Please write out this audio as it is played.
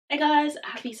Hey guys,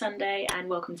 happy Sunday and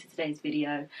welcome to today's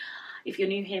video. If you're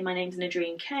new here, my name's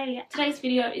Nadreen K. Today's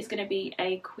video is going to be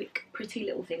a quick pretty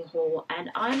little thing haul, and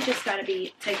I'm just going to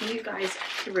be taking you guys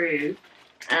through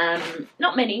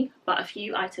not many but a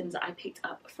few items that I picked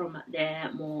up from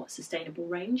their more sustainable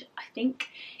range. I think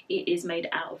it is made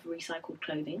out of recycled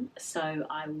clothing, so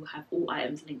I will have all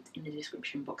items linked in the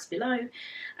description box below,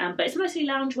 but it's mostly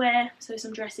loungewear, so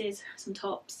some dresses, some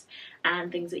tops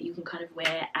and things that you can kind of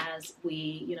wear as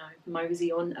we, you know,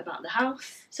 mosey on about the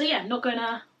house. So yeah, I'm not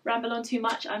gonna ramble on too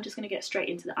much. I'm just gonna get straight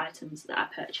into the items that I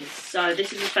purchased. So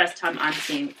this is the first time I'm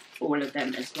seeing all of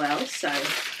them as well, so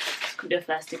this could be the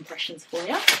first impressions for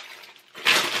you.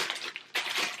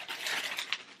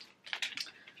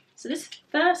 So this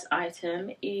first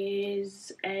item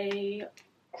is a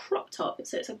crop top.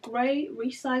 So it's a grey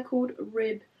recycled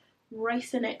rib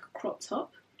racer neck crop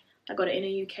top. I got it in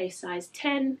a UK size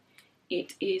 10.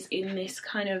 It is in this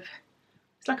kind of,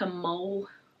 it's like a mole,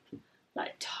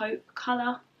 like taupe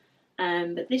colour,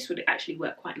 but this would actually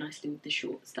work quite nicely with the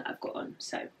shorts that I've got on,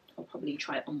 so I'll probably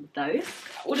try it on with those.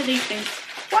 I ordered these things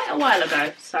quite a while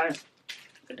ago, so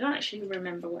I don't actually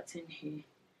remember what's in here.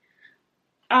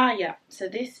 Ah yeah, so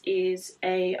this is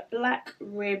a black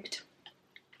ribbed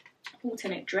halter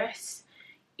neck dress.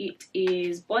 It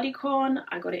is bodycon.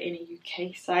 I got it in a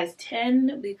UK size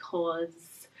 10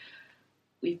 because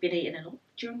we've been eating a lot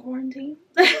during quarantine.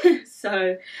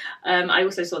 So I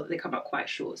also saw that they come up quite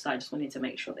short, so I just wanted to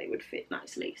make sure they would fit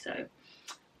nicely. So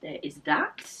there is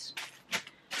that.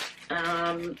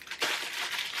 And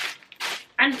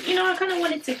you know, I kind of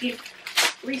wanted to give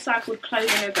recycled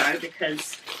clothing a go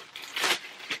because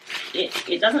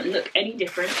it doesn't look any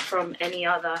different from any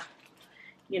other,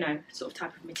 you know, sort of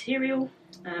type of material.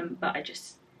 But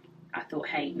I thought,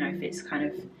 hey, you know, if it's kind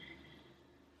of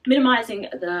minimizing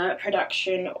the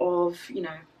production of, you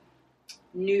know,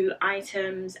 new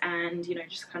items and, you know,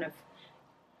 just kind of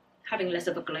having less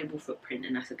of a global footprint,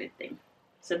 and that's a good thing.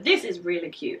 So this is really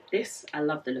cute. This I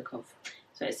love the look of.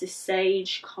 So it's this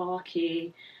sage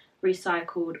khaki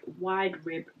recycled wide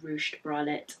rib ruched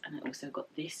bralette, and I also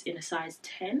got this in a size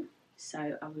 10.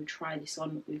 So I will try this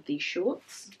on with these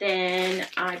shorts. Then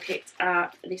I picked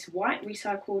up this white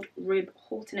recycled rib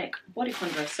halter neck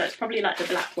bodycon dress. So it's probably like the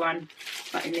black one,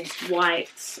 but in this white,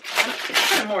 it's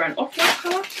kind of more an off-white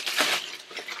colour.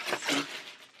 So,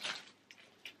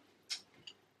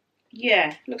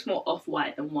 yeah, it looks more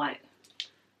off-white than white.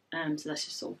 So that's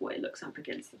just sort of what it looks up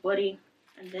against the body.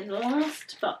 And then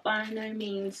last, but by no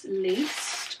means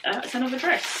least, it's another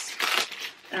dress.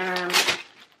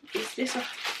 Is this a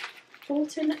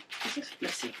Fulton?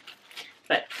 Let's see.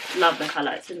 But love the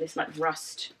colour. It's in this like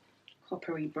rust,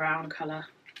 coppery brown colour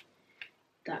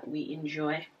that we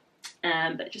enjoy.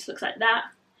 But it just looks like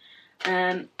that.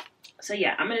 So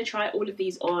yeah, I'm going to try all of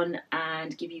these on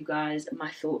and give you guys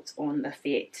my thoughts on the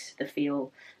fit, the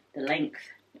feel, the length,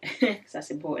 because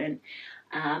that's important,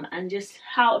 and just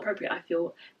how appropriate I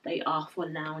feel they are for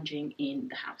lounging in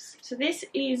the house. So this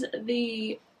is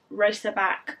the racer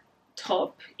back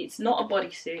top. It's not a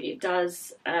bodysuit. It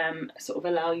does sort of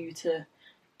allow you to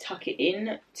tuck it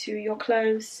in to your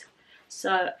clothes.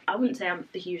 So I wouldn't say I'm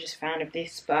the hugest fan of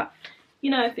this, but you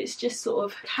know, if it's just sort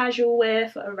of casual wear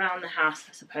for around the house,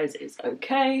 I suppose it's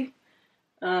okay.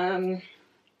 I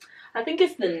think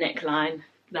it's the neckline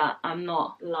that I'm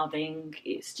not loving.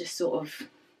 It's just sort of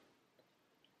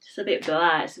just a bit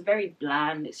bland. It's very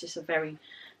bland. It's just a very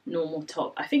normal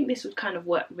top. I think this would kind of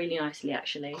work really nicely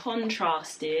actually,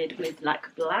 contrasted with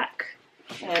like black.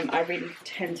 I really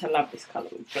tend to love this colour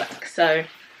with black, so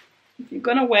if you're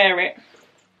gonna wear it,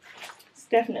 it's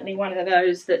definitely one of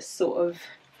those that's sort of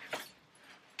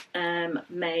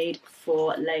made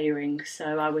for layering.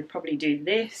 So I would probably do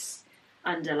this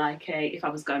under like a, if I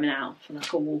was going out for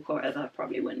like a walk or whatever, I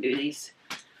probably wouldn't do these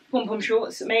pom-pom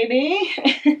shorts maybe.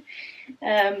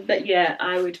 But yeah,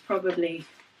 I would probably,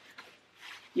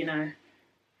 you know,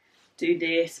 do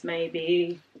this,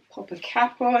 maybe pop a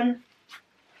cap on,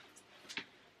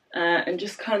 and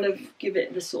just kind of give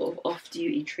it the sort of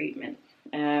off-duty treatment.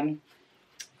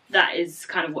 That is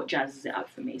kind of what jazzes it up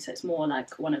for me. So it's more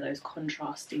like one of those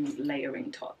contrasting layering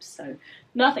tops. So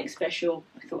nothing special.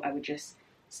 I thought I would just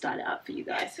style it up for you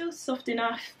guys. It feels soft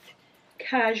enough,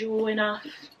 casual enough,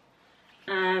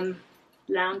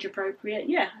 lounge appropriate.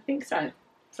 Yeah, I think so.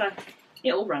 So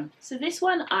it'll run. So this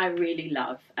one I really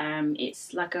love.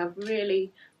 It's like a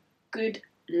really good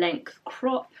length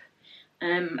crop.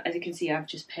 As you can see, I've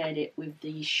just paired it with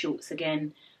these shorts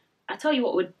again. I tell you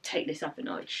what would take this up a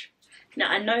notch. Now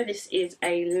I know this is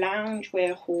a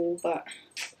loungewear haul, but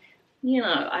you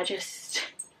know, I just,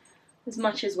 as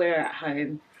much as we're at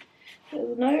home,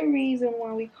 There's no reason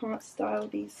why we can't style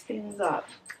these things up.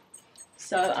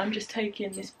 So I'm just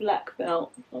taking this black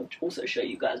belt. I'll also show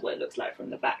you guys what it looks like from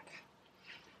the back.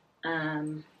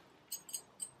 But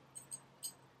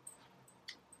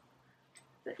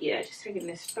yeah, just taking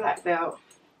this black belt,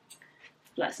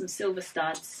 like some silver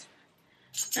studs.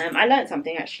 I learned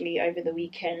something actually over the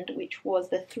weekend, which was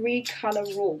the 3-colour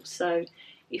rule. So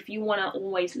if you want to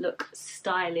always look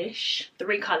stylish,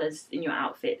 3 colours in your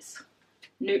outfits,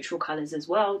 neutral colours as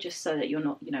well, just so that you're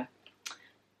not, you know,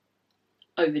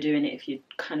 overdoing it if you're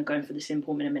kind of going for the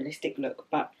simple minimalistic look.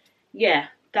 But yeah,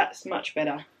 that's much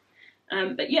better.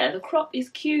 But yeah, the crop is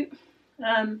cute.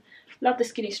 Love the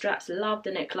skinny straps, love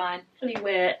the neckline. Really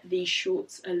wear these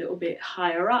shorts a little bit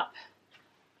higher up.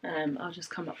 I'll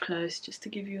just come up close just to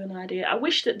give you an idea. I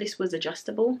wish that this was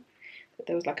adjustable, that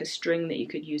there was like a string that you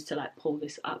could use to like pull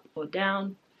this up or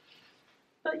down.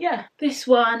 But yeah, this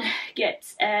one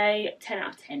gets a 10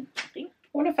 out of 10, I think.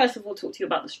 I want to first of all talk to you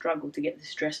about the struggle to get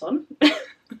this dress on.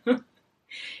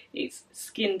 It's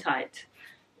skin tight.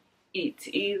 It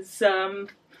is,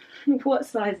 what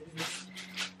size is this?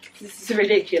 This is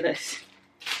ridiculous.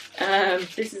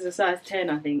 This is a size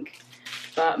 10, I think.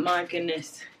 But my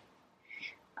goodness,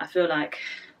 I feel like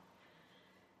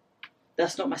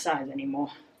that's not my size anymore.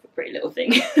 For Pretty Little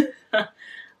Thing.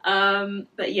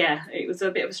 But yeah, it was a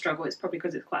bit of a struggle. It's probably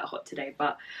because it's quite hot today.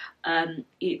 But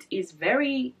it is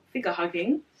very figure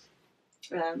hugging.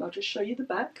 I'll just show you the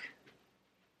back.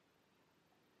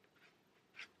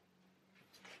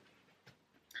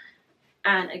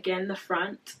 And again, the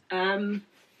front.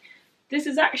 This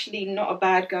is actually not a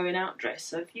bad going out dress.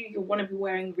 So if you want to be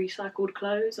wearing recycled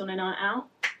clothes on a night out,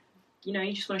 you know,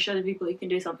 you just want to show the people you can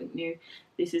do something new,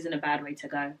 this isn't a bad way to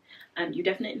go. You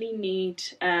definitely need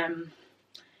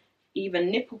either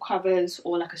nipple covers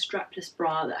or like a strapless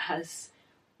bra that has,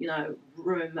 you know,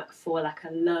 room for like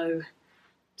a low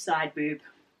side boob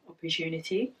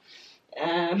opportunity.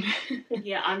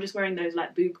 Yeah, I'm just wearing those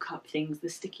like boob cup things, the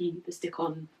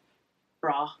stick-on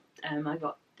bra. I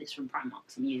got this from Primark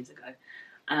some years ago.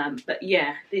 But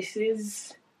yeah,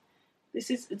 it's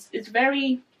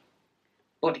very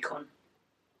bodycon.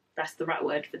 That's the right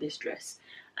word for this dress.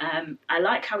 I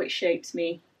like how it shapes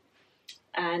me,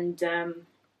 and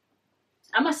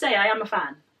I must say I am a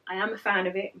fan. I am a fan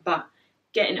of it, but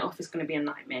getting it off is going to be a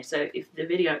nightmare. So if the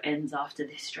video ends after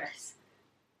this dress,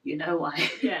 you know why.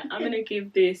 Yeah, I'm going to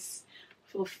give this,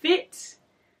 for fit,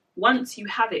 once you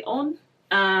have it on,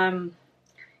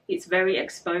 it's very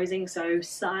exposing, so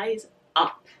size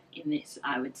up in this,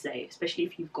 I would say, especially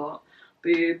if you've got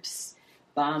boobs,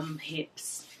 bum,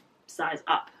 hips, size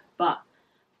up. But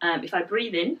if I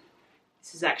breathe in,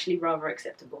 this is actually rather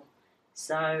acceptable.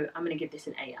 So I'm going to give this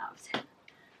an 8 out of 10.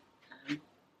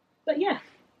 But yeah,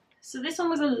 so this one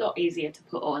was a lot easier to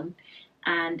put on,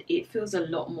 and it feels a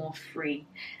lot more free.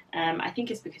 I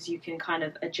think it's because you can kind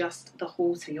of adjust the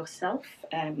halter yourself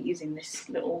using this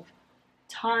little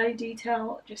tie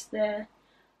detail just there.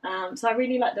 So I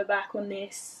really like the back on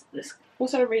this. There's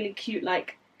also a really cute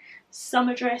like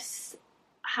summer dress.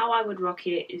 How I would rock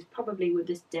it is probably with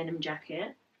this denim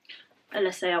jacket. And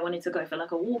let's say I wanted to go for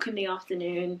like a walk in the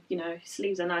afternoon, you know,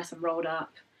 sleeves are nice and rolled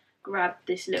up. Grab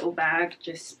this little bag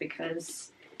just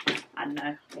because, I don't know,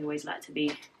 I always like to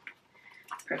be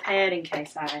prepared in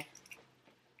case I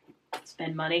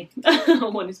spend money. I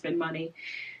want to spend money.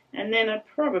 And then I'd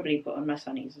probably put on my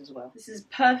sunnies as well. This is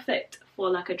perfect for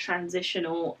like a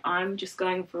transitional, I'm just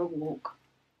going for a walk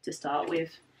to start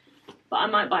with, but I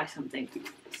might buy something.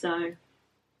 So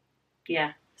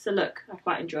yeah, it's a look. I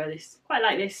quite enjoy this. Quite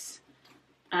like this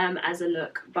as a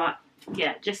look, but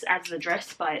yeah, just as a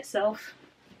dress by itself,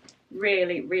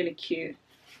 really, really cute.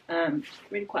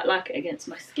 Really quite like it against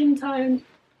my skin tone.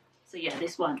 So yeah,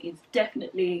 this one is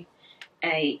definitely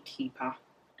a keeper.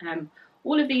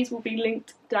 All of these will be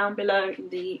linked down below in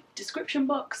the description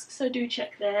box, so do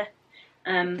check there.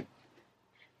 The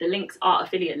links are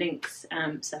affiliate links,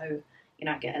 so you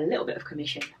know, I get a little bit of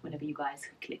commission whenever you guys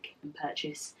click and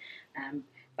purchase.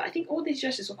 But I think all these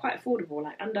dresses were quite affordable,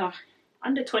 like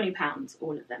under £20,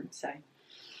 all of them. So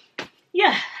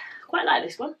yeah, quite like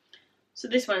this one. So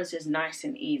this one's just nice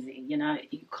and easy, you know,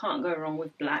 you can't go wrong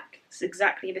with black. It's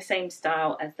exactly the same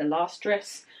style as the last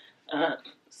dress.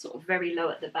 Sort of very low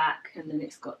at the back, and then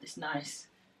it's got this nice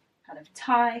kind of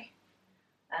tie,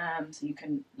 so you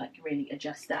can like really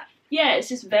adjust that. Yeah, it's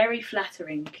just very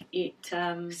flattering. It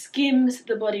skims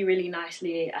the body really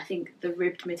nicely. I think the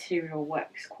ribbed material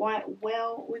works quite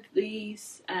well with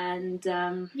these, and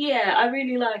yeah, I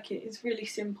really like it. It's really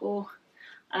simple.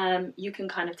 You can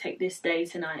kind of take this day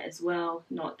to night as well.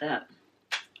 Not that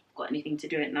I've got anything to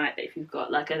do at night, but if you've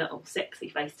got like a little sexy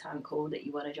FaceTime call that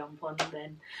you want to jump on,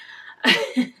 then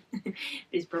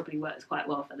this probably works quite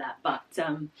well for that. But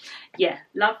yeah,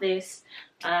 love this.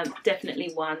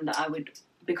 Definitely one that I would,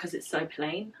 because it's so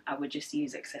plain, I would just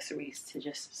use accessories to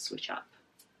just switch up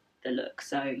the look.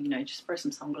 So, you know, just throw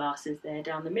some sunglasses there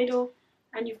down the middle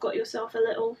and you've got yourself a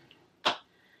little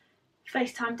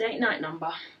FaceTime date night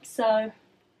number. So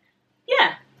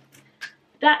yeah,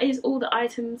 that is all the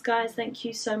items, guys. Thank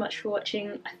you so much for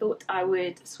watching. I thought I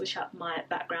would switch up my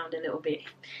background a little bit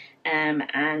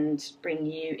and bring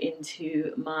you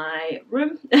into my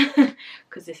room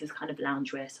because this is kind of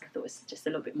loungewear, so I thought it was just a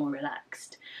little bit more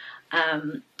relaxed.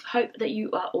 Hope that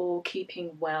you are all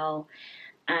keeping well,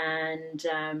 and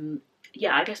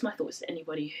yeah, I guess my thoughts to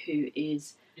anybody who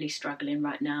is really struggling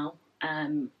right now.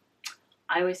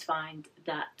 I always find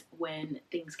that when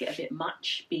things get a bit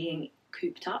much, being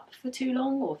cooped up for too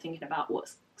long or thinking about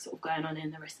what's sort of going on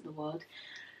in the rest of the world,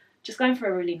 just going for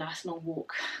a really nice long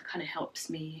walk kind of helps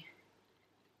me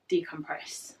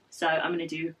decompress. So I'm going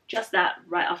to do just that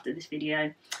right after this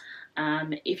video.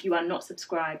 If you are not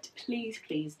subscribed, please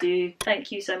do.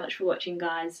 Thank you so much for watching,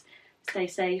 guys. Stay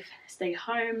safe, stay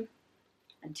home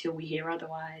until we hear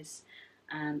otherwise,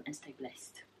 and stay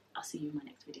blessed. I'll see you in my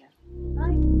next video.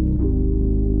 Bye.